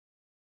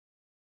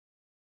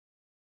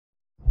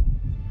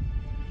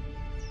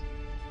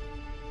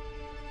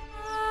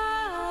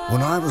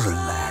When I was a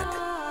lad,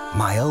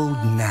 my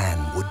old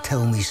Nan would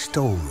tell me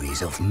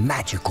stories of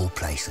magical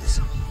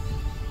places.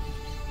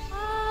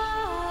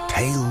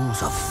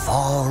 Tales of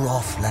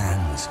far-off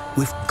lands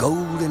with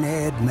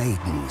golden-haired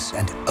maidens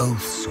and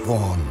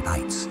oath-sworn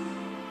knights.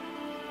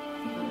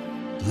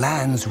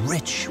 Lands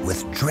rich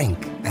with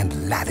drink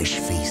and lavish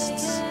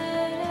feasts.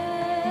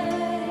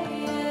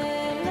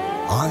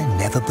 I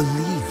never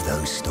believed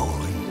those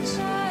stories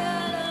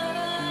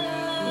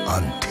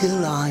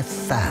until I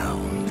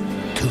found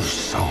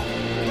Tucson.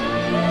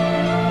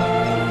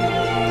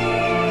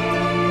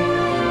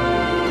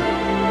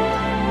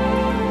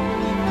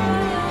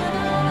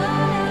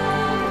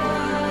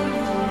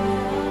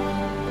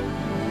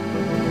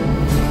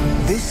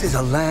 This is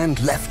a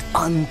land left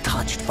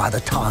untouched by the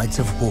tides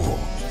of war,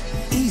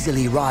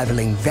 easily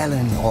rivaling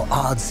Velen or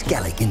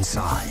Ardskellig in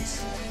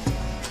size.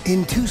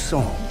 In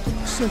Tucson,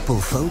 simple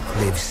folk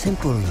live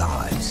simple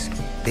lives.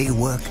 They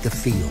work the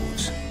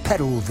fields,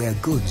 peddle their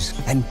goods,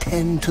 and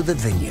tend to the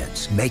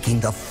vineyards,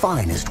 making the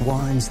finest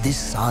wines this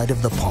side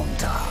of the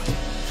Ponta.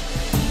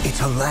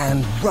 It's a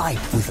land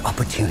ripe with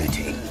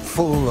opportunity,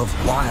 full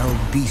of wild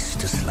beasts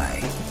to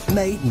slay,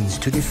 maidens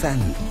to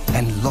defend,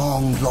 and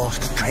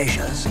long-lost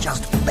treasures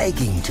just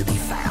begging to be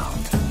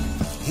found.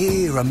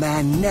 Here a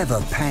man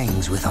never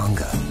pangs with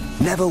hunger,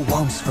 never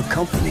wants for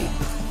company,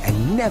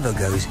 and never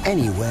goes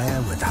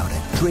anywhere without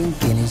a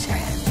drink in his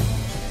hand.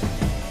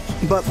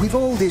 But with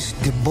all this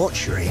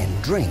debauchery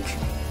and drink,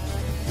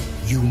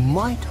 you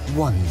might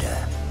wonder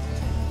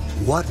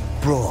what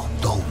brought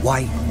the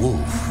white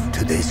wolf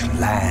to this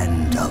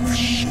land of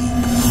sheep.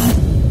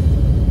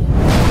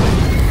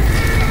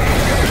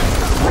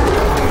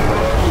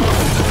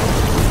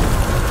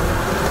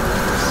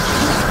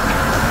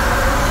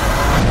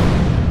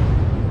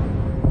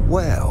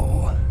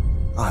 Well,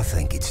 I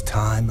think it's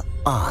time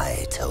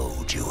I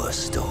told you a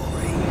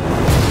story.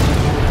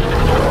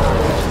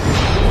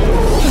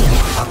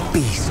 A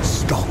beast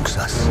stalks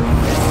us,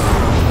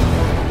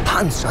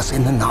 hunts us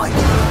in the night,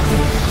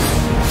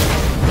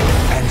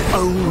 and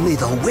only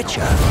the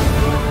Witcher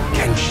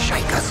can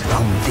shake us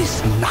from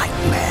this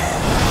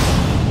nightmare.